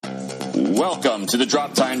Welcome to the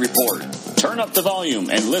Drop Time Report. Turn up the volume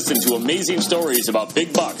and listen to amazing stories about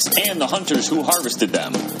big bucks and the hunters who harvested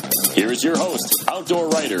them. Here is your host, outdoor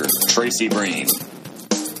writer, Tracy Breen.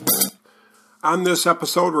 On this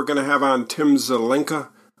episode, we're going to have on Tim Zelinka.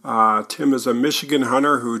 Tim is a Michigan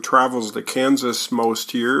hunter who travels to Kansas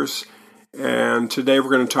most years. And today we're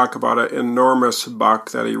going to talk about an enormous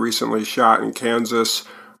buck that he recently shot in Kansas.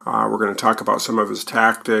 We're going to talk about some of his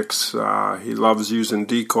tactics. He loves using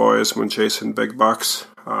decoys when chasing big bucks.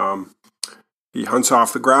 He hunts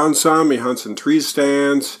off the ground some. He hunts in tree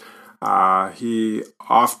stands. He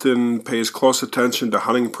often pays close attention to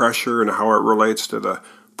hunting pressure and how it relates to the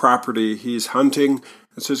property he's hunting.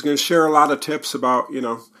 And so he's going to share a lot of tips about,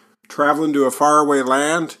 traveling to a faraway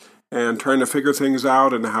land and trying to figure things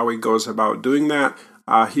out and how he goes about doing that.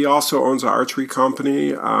 He also owns an archery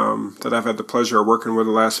company that I've had the pleasure of working with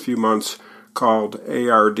the last few months called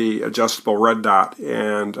ARD, Adjustable Red Dot.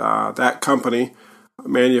 And that company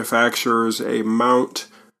manufactures a mount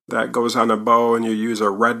that goes on a bow, and you use a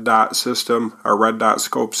red dot system, a red dot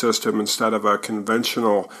scope system, instead of a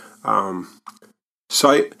conventional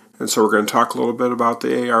sight. And so we're going to talk a little bit about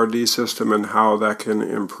the ARD system and how that can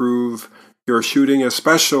improve your shooting,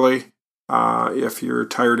 especially if you're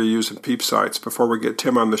tired of using peep sights. Before we get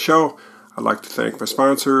Tim on the show, I'd like to thank my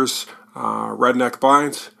sponsors, Redneck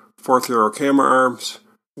Blinds, Fourth Arrow Camera Arms,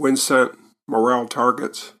 Winscent, Morel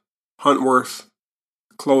Targets, Huntworth,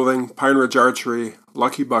 Clothing, Pine Ridge Archery,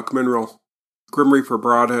 Lucky Buck Mineral, Grim Reaper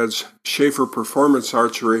Broadheads, Schaefer Performance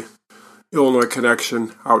Archery, Illinois Connection,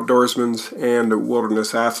 Outdoorsman's, and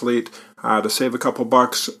Wilderness Athlete. To save a couple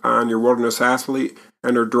bucks on your Wilderness Athlete,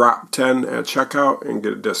 enter Drop 10 at checkout and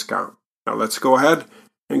get a discount. Now let's go ahead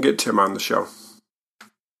and get Tim on the show.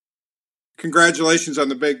 Congratulations on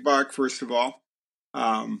the big buck, first of all.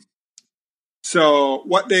 So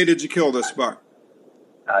what day did you kill this buck?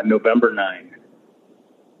 November 9.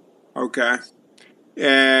 Okay.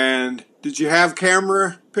 And did you have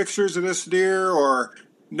camera pictures of this deer or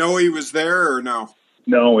know he was there or no?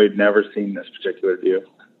 No, we'd never seen this particular deer.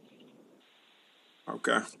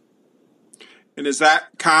 Okay. And is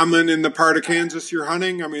that common in the part of Kansas you're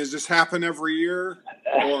hunting? I mean, does this happen every year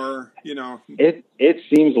or, It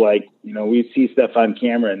seems like, we see stuff on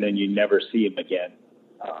camera and then you never see them again.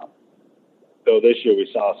 So this year we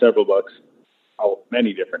saw several bucks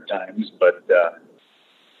many different times, but,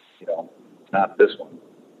 not this one.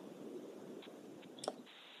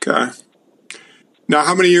 Okay. Now,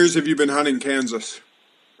 how many years have you been hunting Kansas?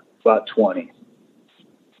 About 20.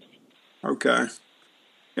 Okay.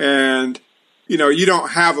 And you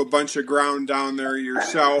don't have a bunch of ground down there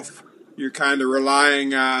yourself. You're kind of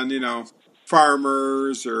relying on,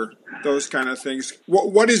 farmers or those kind of things.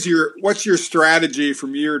 What's your strategy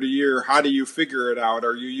from year to year? How do you figure it out?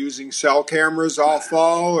 Are you using cell cameras all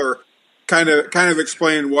fall, or kind of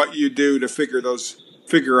explain what you do to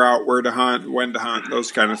figure out where to hunt, when to hunt,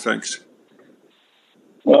 those kind of things?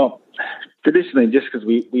 Well, traditionally, just because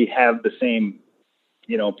we have the same,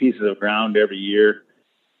 pieces of ground every year,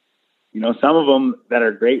 some of them that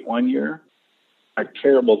are great one year are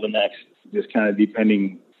terrible the next, just kind of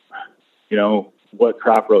depending, what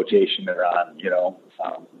crop rotation they're on,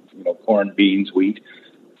 corn, beans, wheat.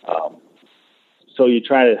 So you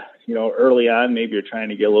try to, early on, maybe you're trying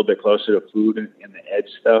to get a little bit closer to food and the edge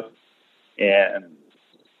stuff. And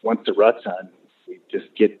once the rut's on, we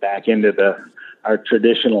just get back into our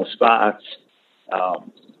traditional spots,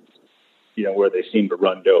 where they seem to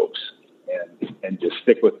run does. And just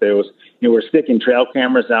stick with those. We're sticking trail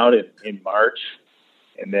cameras out in March,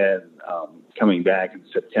 and then coming back in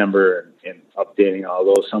September and updating all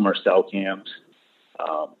those. Some are cell cams,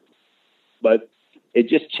 but it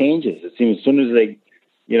just changes. It seems as soon as they,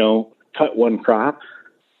 cut one crop,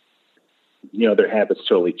 their habits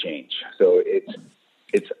totally change. So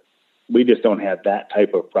we just don't have that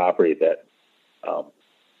type of property that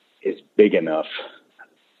is big enough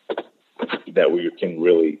that we can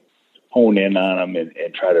really hone in on them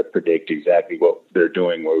and try to predict exactly what they're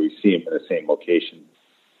doing where we see them in the same location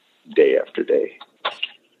day after day.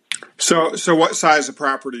 So what size of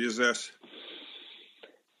property is this?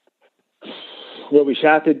 Well, we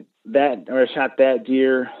shot that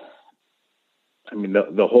deer. I mean,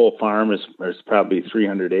 the whole farm is probably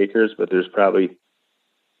 300 acres, but there's probably,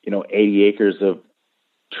 80 acres of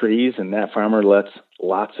trees, and that farmer lets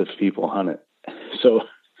lots of people hunt it. So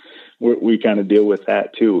we kind of deal with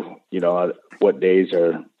that too. What days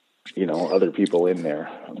are, other people in there.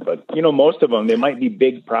 But, most of them, they might be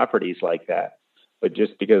big properties like that. But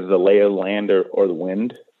just because of the lay of the land or the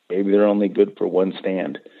wind, maybe they're only good for one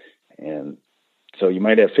stand. And So you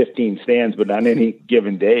might have 15 stands, but on any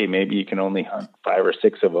given day, maybe you can only hunt 5 or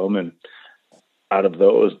 6 of them. And out of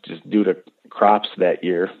those, just due to crops that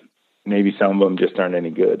year, maybe some of them just aren't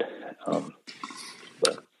any good.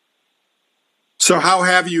 So how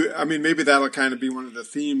have you, I mean, maybe that'll kind of be one of the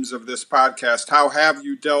themes of this podcast. How have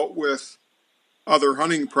you dealt with other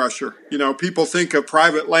hunting pressure? You know, people think of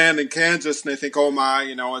private land in Kansas and they think, oh my,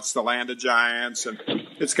 you know, it's the land of giants and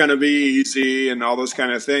it's going to be easy and all those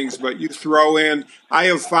kind of things. But you throw in, I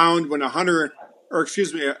have found when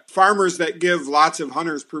farmers that give lots of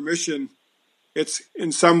hunters permission, it's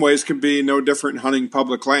in some ways can be no different hunting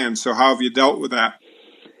public land. So how have you dealt with that?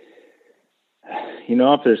 You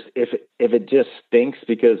know, if it just stinks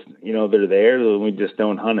because, you know, they're there, then we just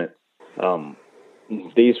don't hunt it.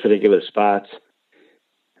 These particular spots,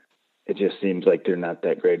 it just seems like they're not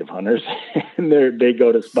that great of hunters, and they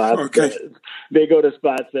go to spots. Okay. They go to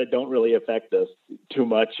spots that don't really affect us too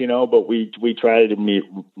much, you know. But we try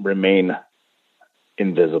to remain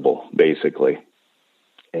invisible, basically,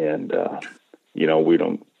 and you know, we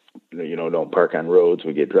don't park on roads.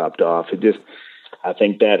 We get dropped off. I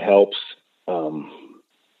think that helps.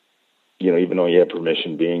 You know, even though you have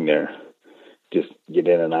permission being there, just get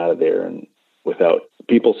in and out of there, and without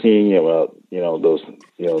people seeing you,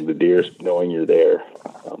 the deer knowing you're there.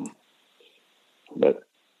 But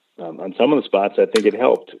on some of the spots, I think it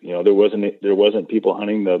helped. You know, there wasn't people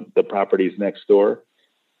hunting the properties next door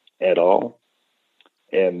at all.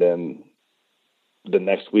 And then the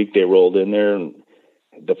next week they rolled in there, and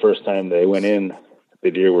the first time they went in,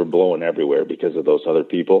 the deer were blowing everywhere because of those other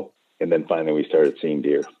people. And then finally we started seeing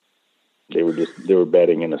deer. They were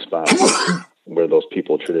bedding in a spot where those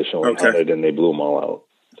people traditionally hunted, and they blew them all out.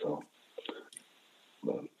 So,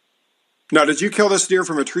 now, did you kill this deer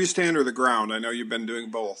from a tree stand or the ground? I know you've been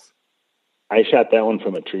doing both. I shot that one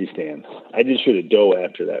from a tree stand. I did shoot a doe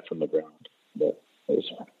after that from the ground, but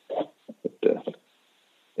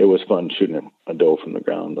it was fun shooting a doe from the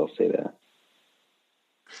ground. I'll say that.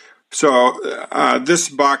 So this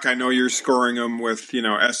buck, I know you're scoring them with, you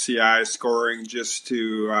know, SCI scoring just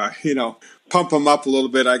to, pump them up a little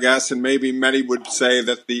bit, I guess. And maybe many would say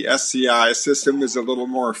that the SCI system is a little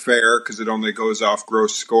more fair because it only goes off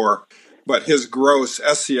gross score. But his gross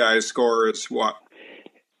SCI score is what?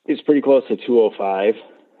 It's pretty close to 205.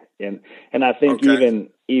 And I think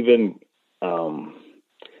even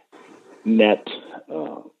net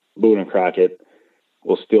Boone and Crockett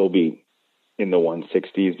will still be in the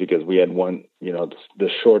 160s, because we had one, you know, the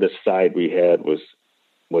shortest side we had was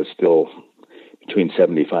still between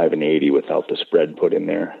 75 and 80 without the spread put in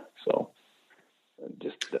there. So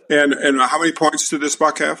and how many points did this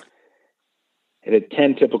buck have? It had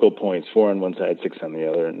 10 typical points, 4 on one side, 6 on the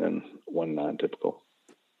other, and then 1 non-typical.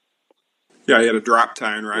 Yeah, he had a drop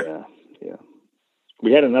tine, right? Yeah.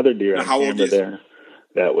 We had another deer on camera there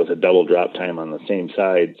that was a double drop time on the same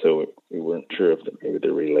side, so we weren't sure if maybe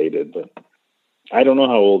they're related, but I don't know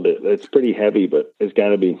how old it's pretty heavy, but it's got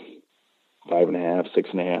to be 5.5,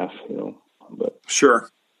 6.5, you know. But sure.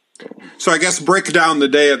 So I guess break down the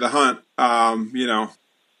day of the hunt,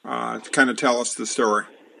 to kind of tell us the story.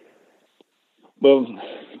 Well,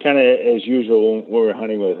 kind of as usual, we were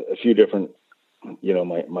hunting with a few different, you know,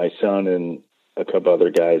 my son and a couple other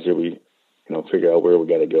guys that we, you know, figure out where we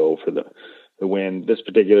got to go for the wind. This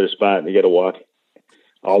particular spot, you got to walk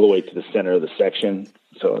all the way to the center of the section.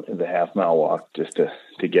 So the half-mile walk just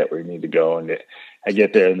to get where you need to go. And I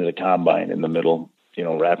get there, and there's a combine in the middle, you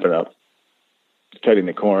know, wrapping up, cutting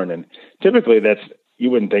the corn. And typically you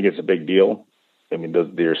wouldn't think it's a big deal. I mean,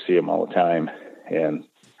 those deer see them all the time. And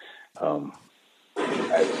I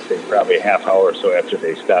would say probably a half hour or so after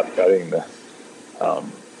they stopped cutting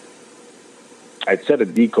I'd set a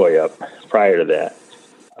decoy up prior to that.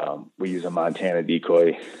 We use a Montana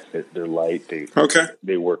decoy. They're light.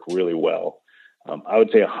 They work really well. I would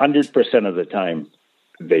say 100% of the time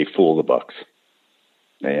they fool the bucks.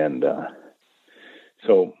 And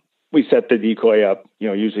so we set the decoy up, you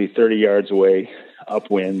know, usually 30 yards away,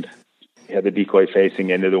 upwind. You have the decoy facing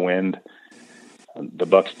into the wind. The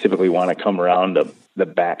bucks typically want to come around the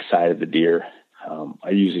back side of the deer. I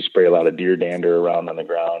usually spray a lot of deer dander around on the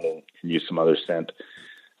ground and use some other scent.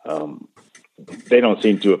 They don't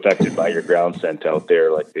seem too affected by your ground scent out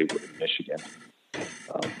there like they would in Michigan.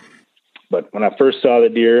 But when I first saw the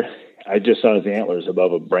deer, I just saw his antlers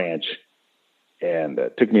above a branch, and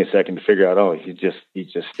it took me a second to figure out, he's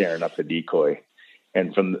just staring up the decoy.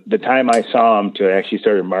 And from the time I saw him to actually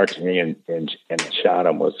started marking and shot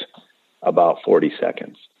him was about 40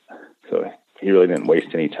 seconds. So he really didn't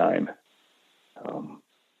waste any time.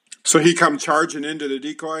 So he come charging into the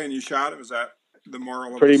decoy and you shot him? Is that? the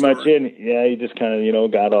moral of pretty the story. much in. Yeah, he just kind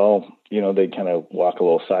of, got all, they kind of walk a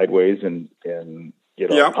little sideways and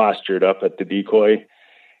get all postured up at the decoy.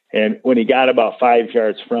 And when he got about 5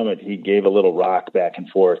 yards from it, he gave a little rock back and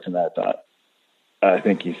forth. And I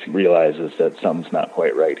think he realizes that something's not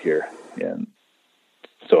quite right here. And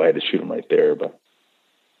so I had to shoot him right there. But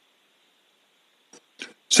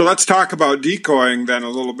so let's talk about decoying then a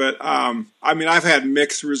little bit. I've had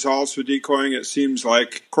mixed results with decoying. It seems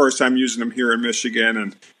like, of course, I'm using them here in Michigan,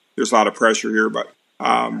 and there's a lot of pressure here, but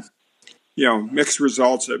mixed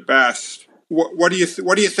results at best. What do you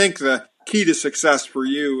think the key to success for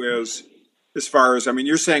you is? As far as,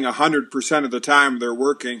 you're saying 100% of the time they're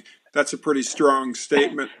working. That's a pretty strong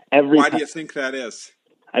statement. Why do you think that is?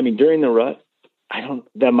 During the rut,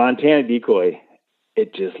 the Montana decoy,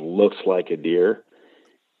 it just looks like a deer.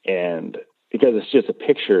 And because it's just a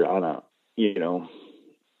picture on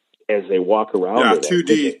as they walk around it,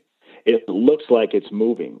 2D. It looks like it's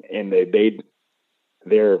moving, and they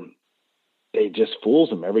just fools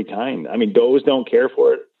them every time. Does don't care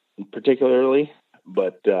for it particularly,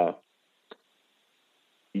 but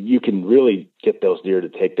you can really get those deer to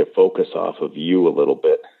take their focus off of you a little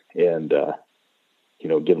bit, and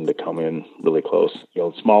get them to come in really close.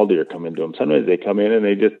 Small deer come into them. Sometimes they come in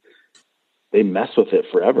and they mess with it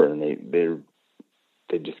forever, and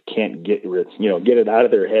they just can't get it out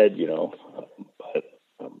of their head, But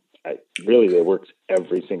they work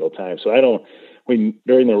every single time. So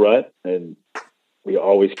during the rut, and we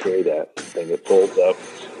always carry that thing that folds up.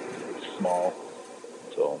 It's small.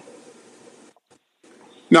 So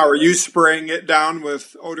now, are you spraying it down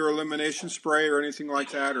with odor elimination spray or anything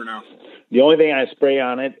like that, or no? The only thing I spray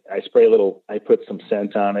on it, I put some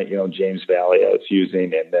scent on it, James Valley I was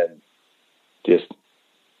using, and then just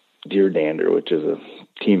deer dander, which is a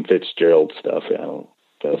Team Fitzgerald stuff.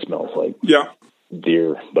 That smells like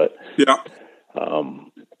deer, but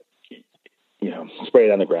spray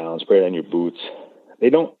it on the ground, spray it on your boots.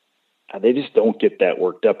 They just don't get that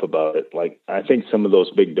worked up about it. Like, I think some of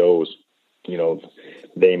those big does,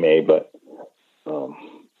 they may, but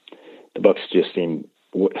the bucks just seem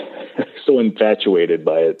so infatuated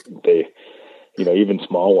by it. They, even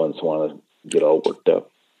small ones want to get all worked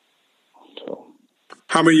up. So,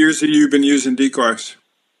 how many years have you been using decoys?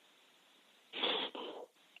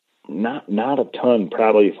 Not a ton.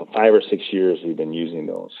 Probably 5 or 6 years we've been using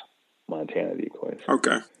those Montana decoys.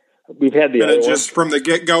 Okay. We've had the other just from the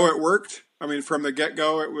get-go it worked? From the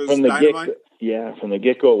get-go it was dynamite? From the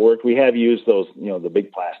get-go it worked. We have used those, the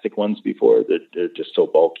big plastic ones before. They're just so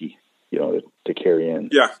bulky, to carry in.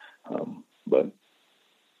 Yeah. But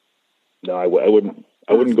no, I wouldn't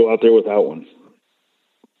go out there without one.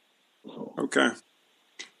 So. Okay.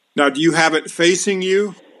 Now, do you have it facing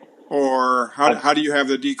you, or how do you have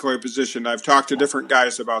the decoy positioned? I've talked to different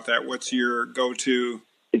guys about that. What's your go-to?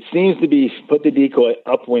 It seems to be put the decoy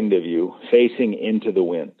upwind of you, facing into the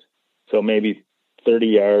wind. So maybe 30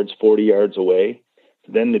 yards, 40 yards away.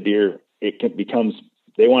 Then the deer,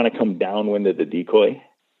 they want to come downwind of the decoy.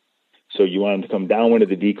 So you want them to come downwind of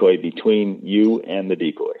the decoy between you and the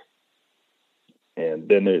decoy. And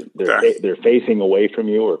then they're facing away from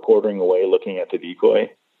you or quartering away looking at the decoy.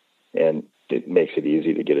 And it makes it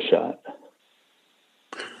easy to get a shot.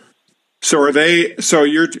 So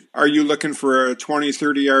are you looking for a 20,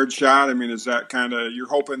 30 yard shot? Is that kind of, you're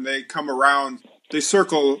hoping they come around, they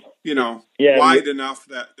circle, wide enough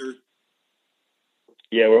that they're.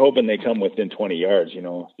 Yeah, we're hoping they come within 20 yards, you're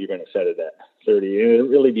going to set it at 30. And it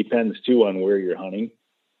really depends too on where you're hunting.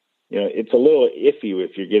 It's a little iffy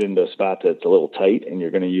if you get into a spot that's a little tight and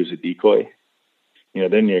you're going to use a decoy.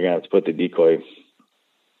 Then you're going to have to put the decoy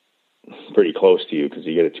pretty close to you because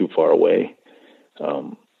you get it too far away.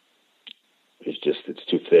 It's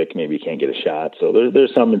too thick. Maybe you can't get a shot. So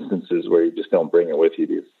there's some instances where you just don't bring it with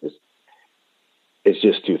you. It's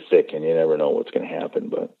just too thick and you never know what's going to happen.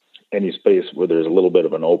 But any space where there's a little bit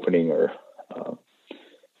of an opening or,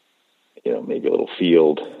 maybe a little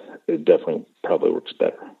field, it definitely probably works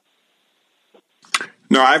better.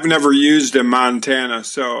 No, I've never used a Montana.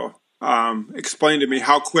 So explain to me,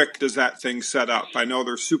 how quick does that thing set up? I know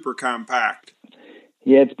they're super compact.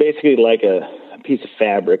 Yeah, it's basically like a piece of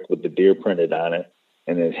fabric with the deer printed on it,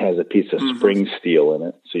 and it has a piece of spring steel in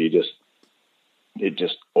it. So it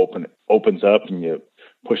just opens up, and you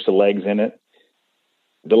push the legs in it.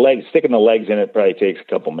 Sticking the legs in it probably takes a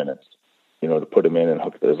couple minutes, to put them in and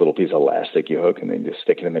hook. There's a little piece of elastic you hook, and then just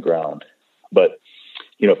stick it in the ground. But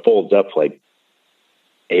it folds up like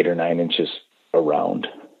 8 or 9 inches around,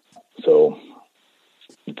 so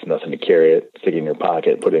it's nothing to carry it. Stick it in your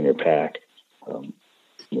pocket, put it in your pack.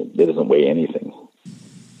 It doesn't weigh anything.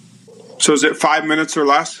 So is it 5 minutes or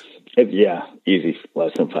less? Easy,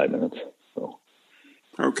 less than 5 minutes. So.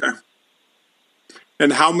 Okay.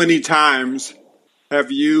 And how many times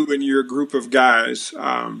have you and your group of guys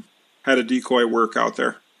had a decoy work out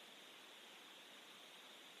there?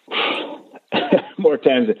 More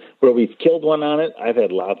times where we've killed one on it. I've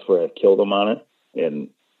had lots where I've killed them on it, and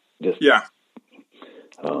just I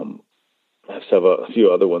have a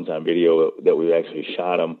few other ones on video that we've actually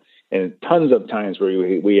shot them, and tons of times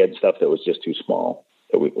where we had stuff that was just too small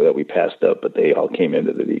that we passed up, but they all came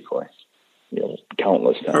into the decoy.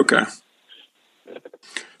 Countless times. Okay.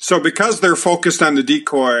 So because they're focused on the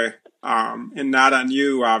decoy and not on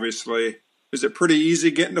you, obviously, is it pretty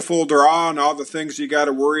easy getting the full draw and all the things you got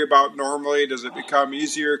to worry about normally? Does it become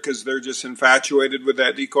easier because they're just infatuated with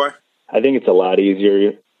that decoy? I think it's a lot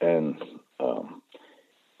easier, and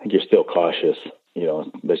I think you're still cautious,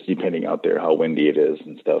 just depending out there how windy it is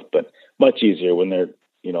and stuff, but much easier when they're,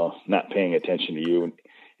 not paying attention to you.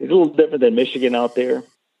 It's a little different than Michigan out there.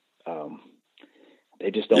 They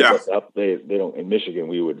just don't look up. They don't. In Michigan,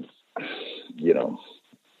 we would,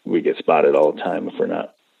 we get spotted all the time if we're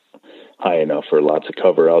not high enough for lots of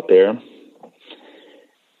cover out there.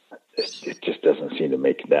 It just doesn't seem to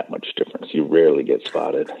make that much difference. You rarely get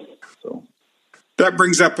spotted. So that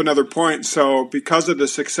brings up another point. So because of the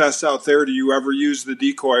success out there, do you ever use the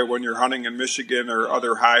decoy when you're hunting in Michigan or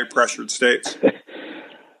other high pressured states?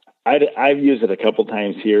 I've used it a couple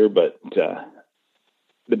times here, but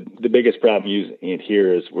the biggest problem using it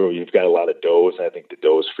here is where you've got a lot of does. I think the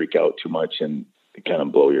does freak out too much and they kind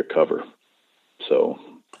of blow your cover. So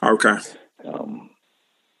okay.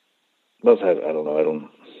 Plus, I don't know.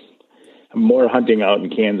 I'm more hunting out in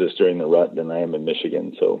Kansas during the rut than I am in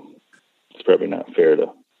Michigan, so it's probably not fair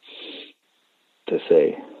to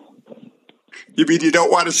say. You mean you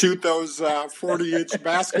don't want to shoot those 40-inch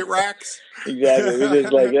basket racks? Exactly. We're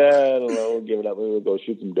just like, I don't know, we'll give it up. We'll go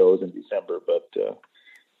shoot some does in December, but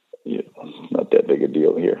not that big a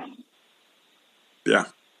deal here. Yeah.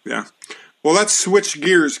 Well, let's switch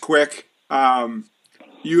gears quick.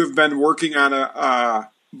 You have been working on a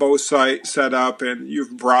bow sight set up, and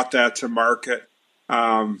you've brought that to market.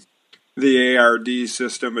 The ARD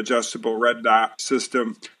system, adjustable red dot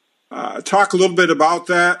system. Talk a little bit about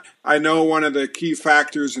that. I know one of the key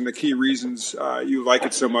factors and the key reasons you like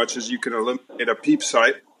it so much is you can eliminate a peep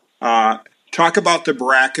sight. Talk about the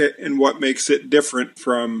bracket and what makes it different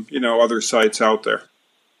from other sights out there.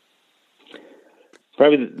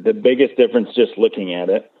 Probably the biggest difference, just looking at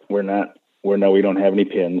it, we don't have any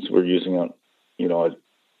pins. We're using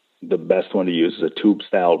the best one to use is a tube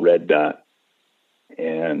style red dot,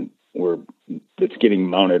 and it's getting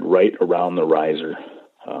mounted right around the riser,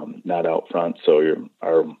 not out front. So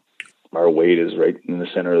our weight is right in the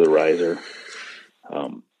center of the riser.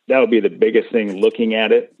 That would be the biggest thing looking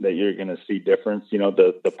at it that you're going to see difference.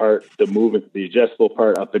 The movement, the adjustable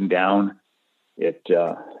part up and down, it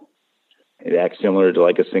acts similar to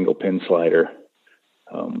like a single pin slider.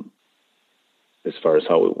 As far as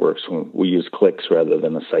how it works, we use clicks rather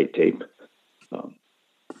than a sight tape.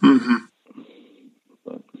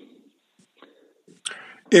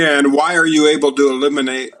 And why are you able to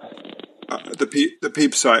eliminate the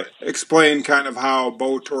peep sight? Explain kind of how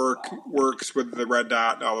bow torque works with the red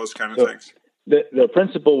dot and all those kind of things. The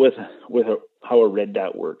principle with how a red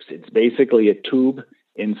dot works, it's basically a tube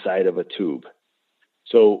inside of a tube.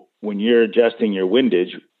 So when you're adjusting your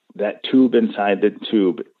windage, that tube inside the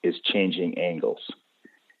tube is changing angles.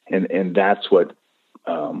 And that's what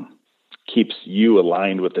keeps you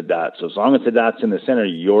aligned with the dot. So as long as the dot's in the center,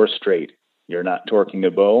 you're straight. You're not torquing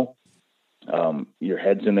the bow. Your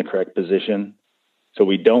head's in the correct position. So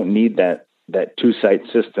we don't need that two-sight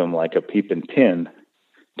system like a peep and pin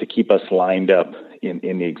to keep us lined up in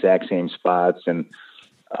the exact same spots and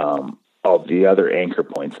all the other anchor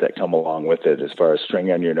points that come along with it as far as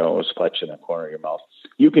string on your nose, fletch in the corner of your mouth.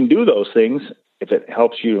 You can do those things if it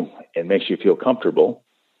helps you and makes you feel comfortable,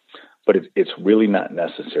 but it's really not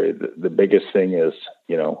necessary. The biggest thing is,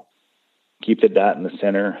 keep the dot in the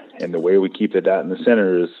center, and the way we keep the dot in the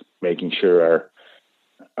center is making sure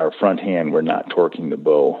our front hand, we're not torquing the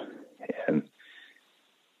bow. And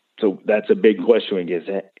so that's a big question we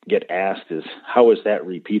get asked is, how is that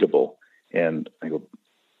repeatable? And I go,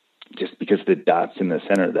 just because the dot's in the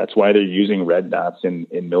center. That's why they're using red dots in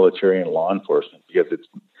military and law enforcement, because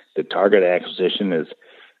the target acquisition is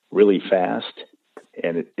really fast,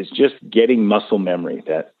 and it's just getting muscle memory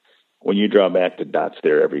that when you draw back, the dot's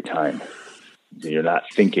there every time. You're not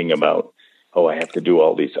thinking about, I have to do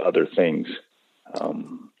all these other things,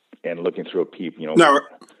 and looking through a peep. No.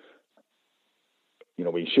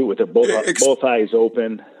 We shoot with both eyes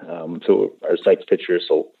open, so our sight picture is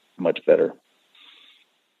so much better.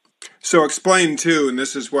 So explain too, and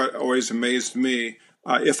this is what always amazed me,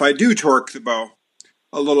 if I do torque the bow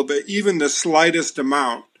a little bit, even the slightest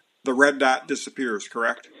amount, the red dot disappears,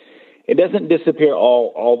 correct? It doesn't disappear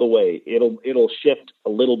all the way. It'll shift a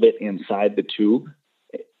little bit inside the tube.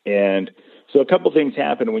 And so a couple things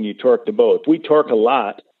happen when you torque the bow. If we torque a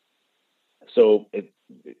lot,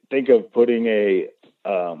 think of putting a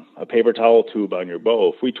paper towel tube on your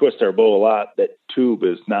bow. If we twist our bow a lot, that tube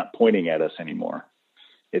is not pointing at us anymore.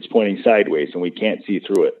 It's pointing sideways and we can't see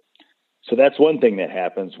through it. So that's one thing that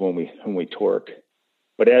happens when we torque.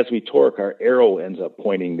 But as we torque, our arrow ends up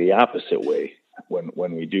pointing the opposite way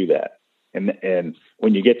when we do that. And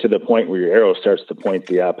when you get to the point where your arrow starts to point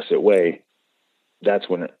the opposite way, that's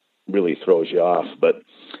when it really throws you off. But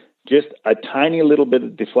just a tiny little bit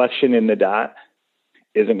of deflection in the dot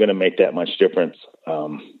isn't going to make that much difference.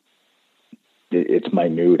 It's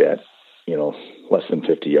minute at, less than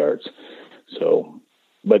 50 yards. So,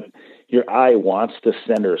 but your eye wants to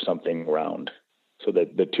center something round so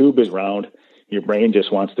that the tube is round. Your brain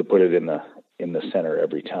just wants to put it in the center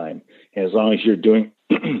every time. And as long as you're doing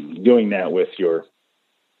that with your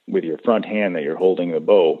front hand that you're holding the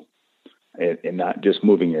bow and not just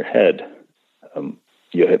moving your head,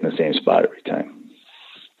 you'll hit in the same spot every time.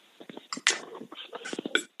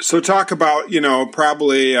 So talk about,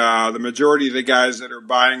 probably the majority of the guys that are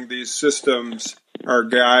buying these systems are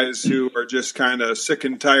guys who are just kind of sick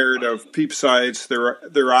and tired of peep sights.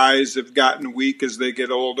 Their eyes have gotten weak as they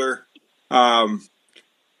get older. I'm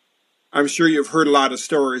sure you've heard a lot of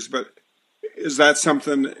stories, but is that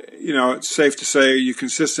something, it's safe to say you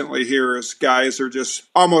consistently hear as guys are just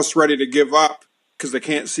almost ready to give up because they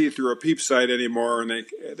can't see through a peep sight anymore, and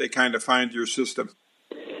they kind of find your system?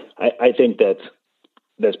 I think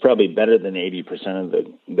that's probably better than 80% of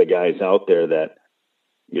the guys out there that,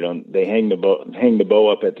 they hang the bow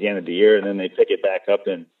up at the end of the year and then they pick it back up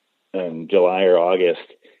in July or August,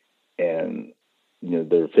 and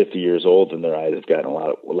they're 50 years old and their eyes have gotten a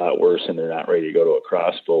lot worse and they're not ready to go to a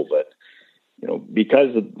crossbow. But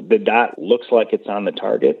because the dot looks like it's on the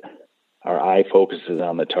target, our eye focuses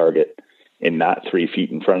on the target and not 3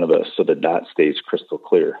 feet in front of us, so the dot stays crystal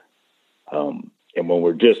clear. And when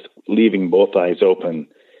we're just leaving both eyes open,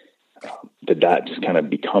 the dot just kind of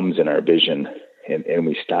becomes in our vision, and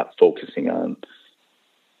we stop focusing on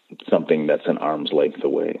something that's an arm's length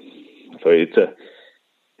away. So it's a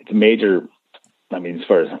major, as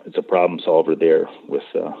far as it's a problem solver there with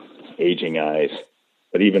aging eyes.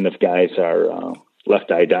 But even if guys are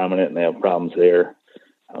left eye dominant and they have problems there,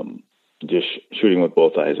 just shooting with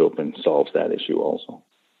both eyes open solves that issue also.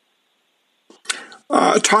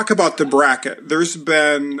 Talk about the bracket. There's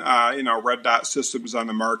been, red dot systems on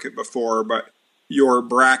the market before, but your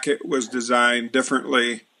bracket was designed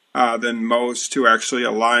differently than most to actually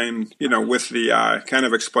align, with the eye. Kind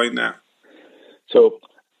of explain that. So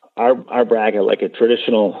our bracket, like a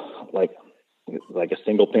traditional, like a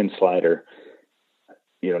single pin slider,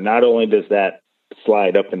 not only does that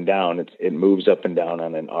slide up and down, it moves up and down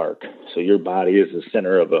on an arc. So your body is the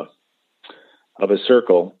center of a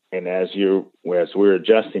circle, and as we're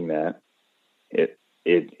adjusting that,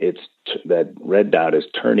 it's that red dot is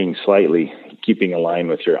turning slightly, keeping aligned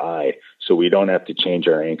with your eye, so we don't have to change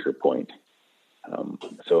our anchor point.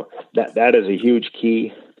 So that is a huge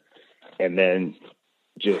key, and then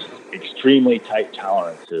just extremely tight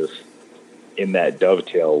tolerances in that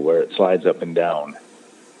dovetail where it slides up and down.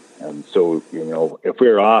 And so if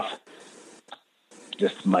we're off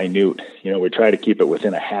just minute, we try to keep it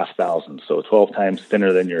within a 0.5 so 12 times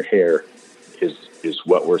thinner than your hair is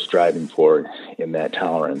what we're striving for in that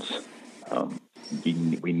tolerance.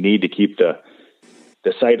 We need to keep the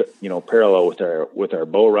sight, parallel with our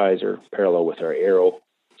bow riser, parallel with our arrow.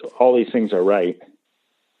 So all these things are right.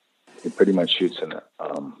 It pretty much shoots in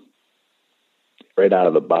right out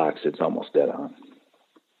of the box. It's almost dead on.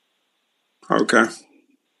 Okay.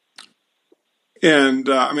 And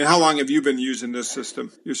how long have you been using this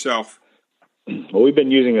system yourself? Well, we've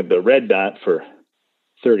been using the red dot for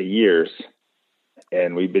 30 years,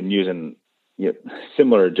 and we've been using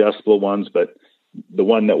similar adjustable ones, but the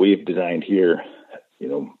one that we've designed here,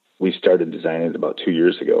 we started designing it about 2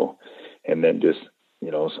 years ago, and then just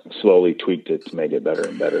slowly tweaked it to make it better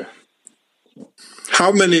and better.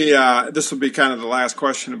 How many, this will be kind of the last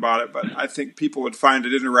question about it, but I think people would find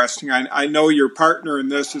it interesting. I know your partner in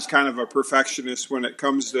this is kind of a perfectionist when it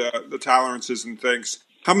comes to the tolerances and things.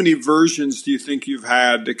 How many versions do you think you've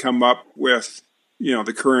had to come up with,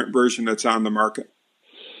 the current version that's on the market?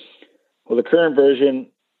 Well, the current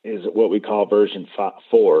version is what we call version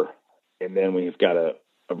 4, and then we've got a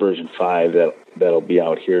version 5 that'll be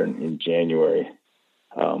out here in January.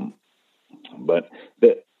 But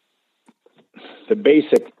the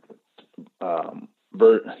basic,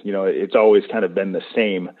 it's always kind of been the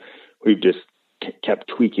same. We've just kept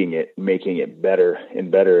tweaking it, making it better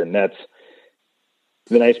and better. And that's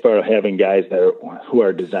the nice part of having guys who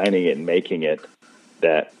are designing it and making it,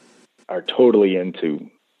 that are totally into,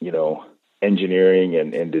 engineering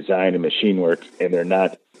and design and machine work, and they're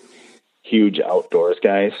not huge outdoors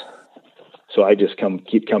guys. So I just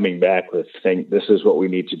keep coming back with saying, this is what we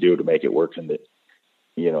need to do to make it work in the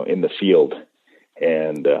field.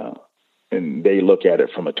 And they look at it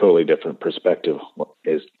from a totally different perspective,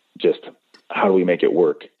 is just how do we make it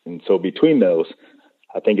work? And so between those,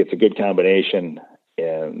 I think it's a good combination.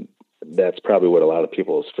 And that's probably what a lot of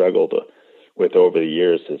people have struggled with over the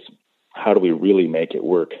years, is how do we really make it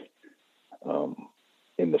work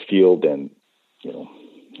in the field, and,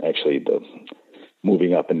 actually the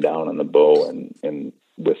moving up and down on the bow and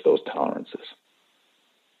with those tolerances.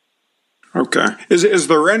 Okay. Is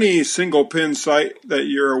there any single pin sight that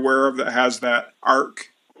you're aware of that has that arc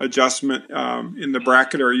adjustment in the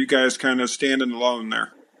bracket, or are you guys kind of standing alone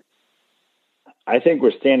there? I think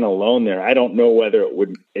we're standing alone there. I don't know whether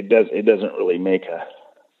it doesn't really make a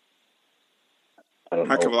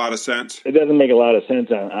lot of sense. It doesn't make a lot of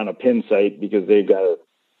sense on a pin sight, because they've got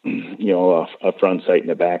a front sight and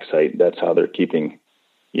a back sight. That's how they're keeping,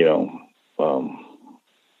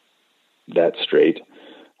 that straight.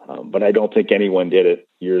 But I don't think anyone did it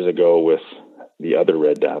years ago with the other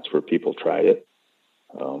red dots where people tried it.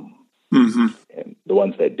 And the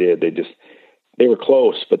ones that did, they were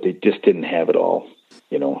close, but they just didn't have it all,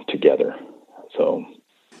 together. So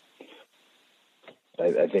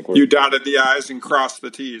I think you dotted the I's and crossed the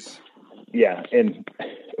T's. Yeah. And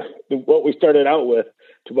what we started out with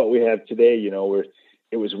to what we have today,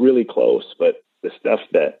 it was really close, but the stuff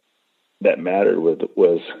that mattered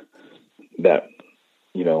was that,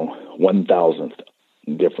 1,000th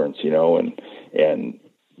difference, and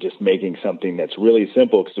just making something that's really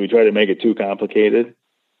simple, because we try to make it too complicated.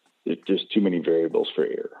 There's just too many variables for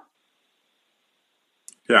error.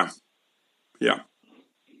 Yeah.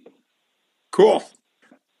 Cool.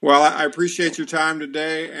 Well, I appreciate your time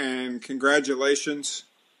today, and congratulations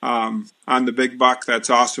on the big buck. That's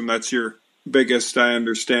awesome. That's your biggest, I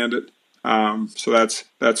understand it. So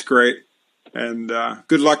that's great. And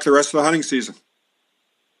good luck the rest of the hunting season.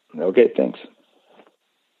 Okay, thanks.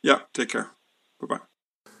 Yeah, take care. Bye-bye.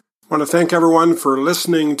 I want to thank everyone for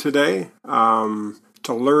listening today. To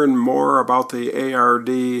learn more about the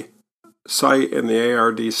ARD site and the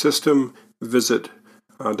ARD system, visit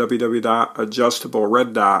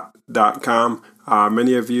www.adjustablereddot.com.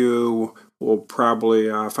 Many of you will probably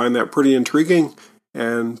find that pretty intriguing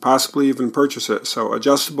and possibly even purchase it. So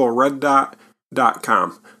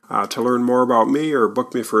adjustablereddot.com. To learn more about me or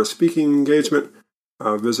book me for a speaking engagement,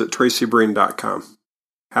 visit tracybreen.com.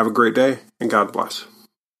 Have a great day, and God bless.